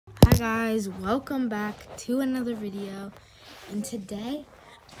guys, welcome back to another video, and today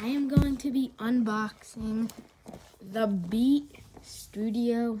I am going to be unboxing the Beat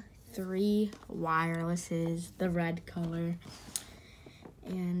Studio 3 wirelesses, the red color.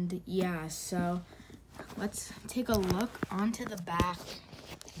 And yeah, so let's take a look onto the back.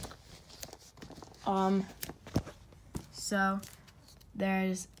 So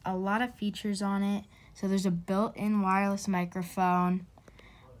there's a lot of features on it. So there's a built-in wireless microphone,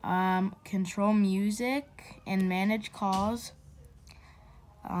 control music and manage calls,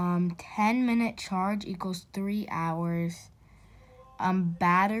 10-minute charge equals 3 hours,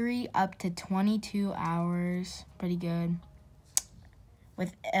 battery up to 22 hours, pretty good,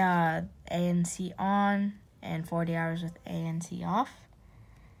 with ANC on and 40 hours with ANC off,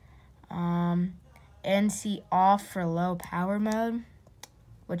 ANC off for low power mode,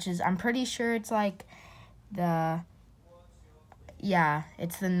 which is, I'm pretty sure it's like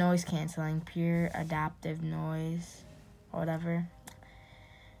it's the noise canceling, pure adaptive noise, whatever.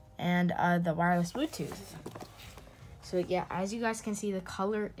 And the wireless Bluetooth. So yeah, as you guys can see, the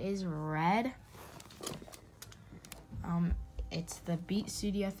color is red. It's the Beat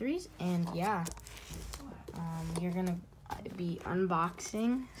Studio 3s, and yeah, you're gonna be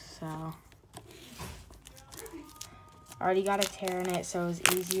unboxing. So already got a tear in it, so it was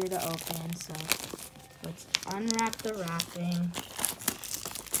easier to open. So let's unwrap the wrapping.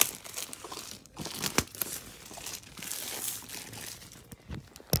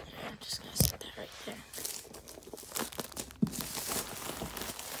 I'm just gonna set that right there.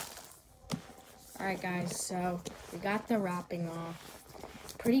 Alright guys, so we got the wrapping off.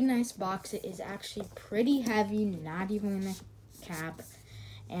 Pretty nice box. It is actually pretty heavy, not even in a cap.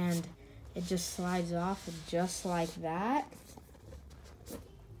 And it just slides off just like that.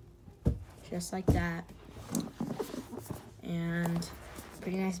 Just like that. And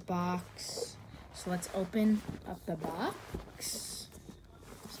pretty nice box. So let's open up the box.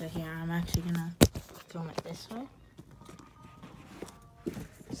 So here, I'm actually gonna film it this way,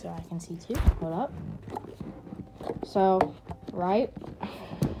 so I can see too. Hold up. So right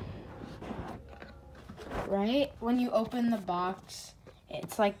when you open the box,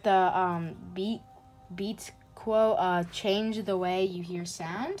 it's like the Beats quote, change the way you hear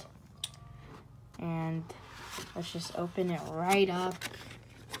sound. And let's just open it right up.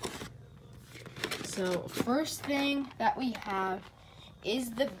 So first thing that we have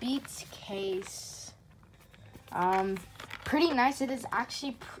is the Beats case. Pretty nice. It is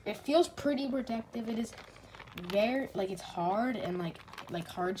actually, it feels pretty protective. It is very, like, it's hard and like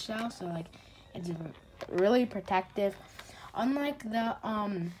hard shell, so like it's really protective. Unlike the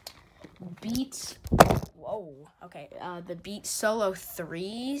Beats, the Beats Solo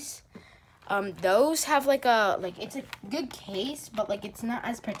 3s. Those have it's a good case, but like it's not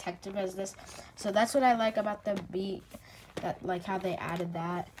as protective as this. So that's what I like about the Beat, that like how they added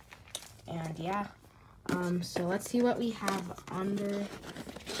that. And yeah, so let's see what we have under.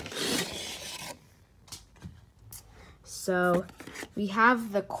 So we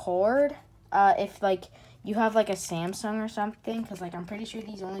have the cord. If like you have like a Samsung or something, because like I'm pretty sure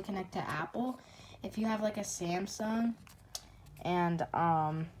these only connect to Apple. If you have like a Samsung and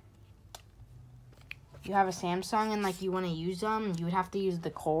you have a Samsung and like you want to use them, you would have to use the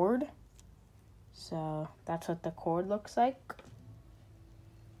cord. So that's what the cord looks like.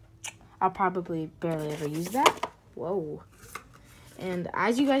 I'll probably barely ever use that. Whoa. And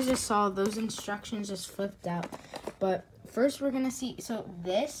as you guys just saw, those instructions just flipped out. But first we're gonna see, so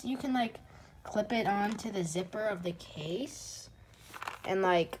this, you can like clip it onto the zipper of the case and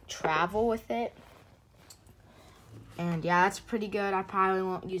like travel with it. And yeah, that's pretty good. I probably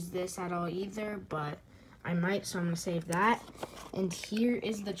won't use this at all either, but I might, so I'm gonna save that. And here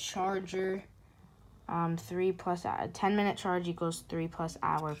is the charger. 10-minute charge equals 3+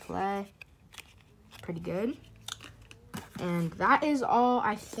 hour play. Pretty good. And that is all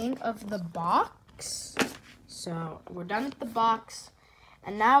I think of the box. So we're done with the box,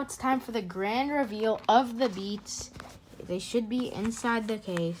 and now it's time for the grand reveal of the Beats. They should be inside the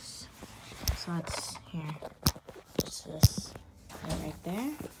case. So it's here. Just this right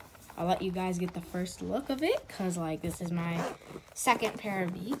there. I'll let you guys get the first look of it, because like this is my second pair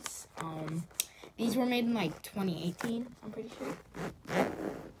of Beats. These were made in like 2018, I'm pretty sure.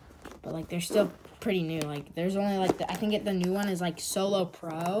 But like they're still pretty new. Like there's only like the new one is like Solo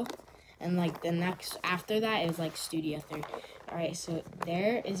Pro, and like the next after that is like Studio 3. Alright, so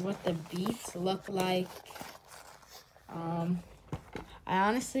there is what the Beats look like. I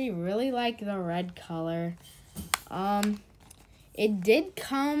honestly really like the red color. It did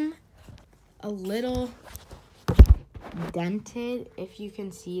come a little dented, if you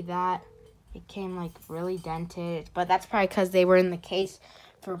can see that. It came like really dented, but that's probably because they were in the case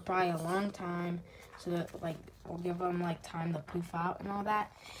for probably a long time, so that like we'll give them like time to poof out and all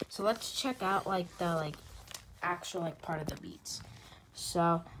that. So let's check out like the actual like part of the Beats.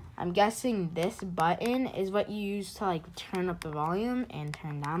 So I'm guessing this button is what you use to like turn up the volume and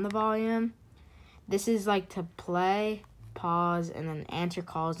turn down the volume. This is like to play, pause, and then answer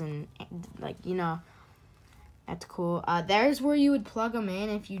calls, and like, you know, that's cool. There's where you would plug them in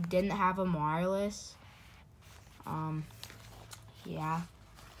if you didn't have them wireless. Yeah.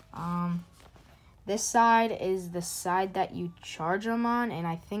 This side is the side that you charge them on, and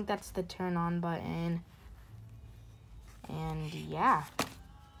I think that's the turn on button. And yeah.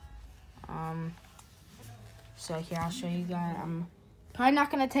 So here, I'll show you guys. I'm probably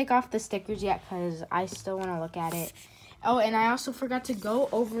not going to take off the stickers yet because I still want to look at it. Oh, and I also forgot to go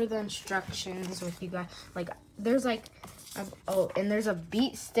over the instructions with you guys. Like, there's like, and there's a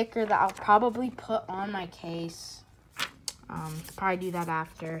Beat sticker that I'll probably put on my case. Probably do that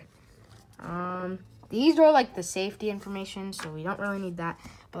after. These are like the safety information, so we don't really need that.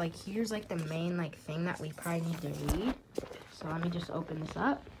 But like, here's like the main like thing that we probably need to read. So let me just open this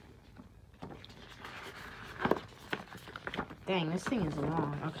up. Dang, this thing is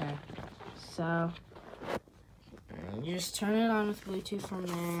long. Okay, so you just turn it on with Bluetooth from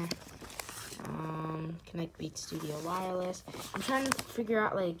there. Connect Beat Studio wireless. I'm trying to figure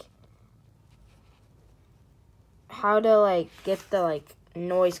out like how to like get the like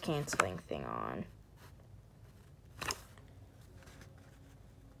noise canceling thing on.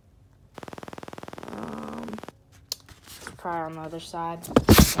 It's probably on the other side.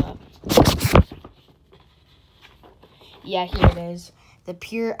 Yeah, here it is. The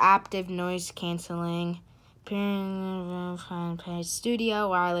pure active noise canceling. Studio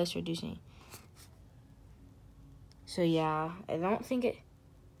wireless reducing. So yeah, I don't think it.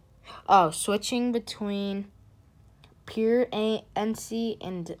 Oh, switching between pure NC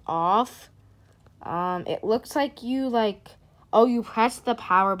and off. It looks like you you press the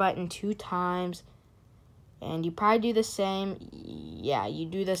power button 2 times, and you probably do the same. Yeah, you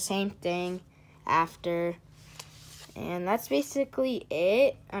do the same thing after. And that's basically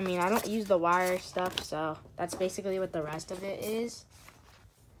it. I mean, I don't use the wire stuff, so that's basically what the rest of it is.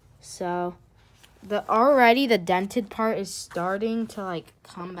 So, already the dented part is starting to, like,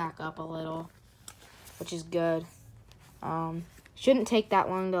 come back up a little, which is good. Shouldn't take that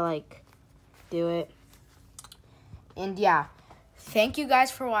long to, like, do it. And, yeah. Thank you guys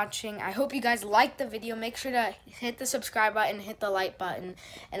for watching. I hope you guys liked the video. Make sure to hit the subscribe button, hit the like button,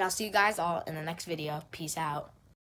 and I'll see you guys all in the next video. Peace out.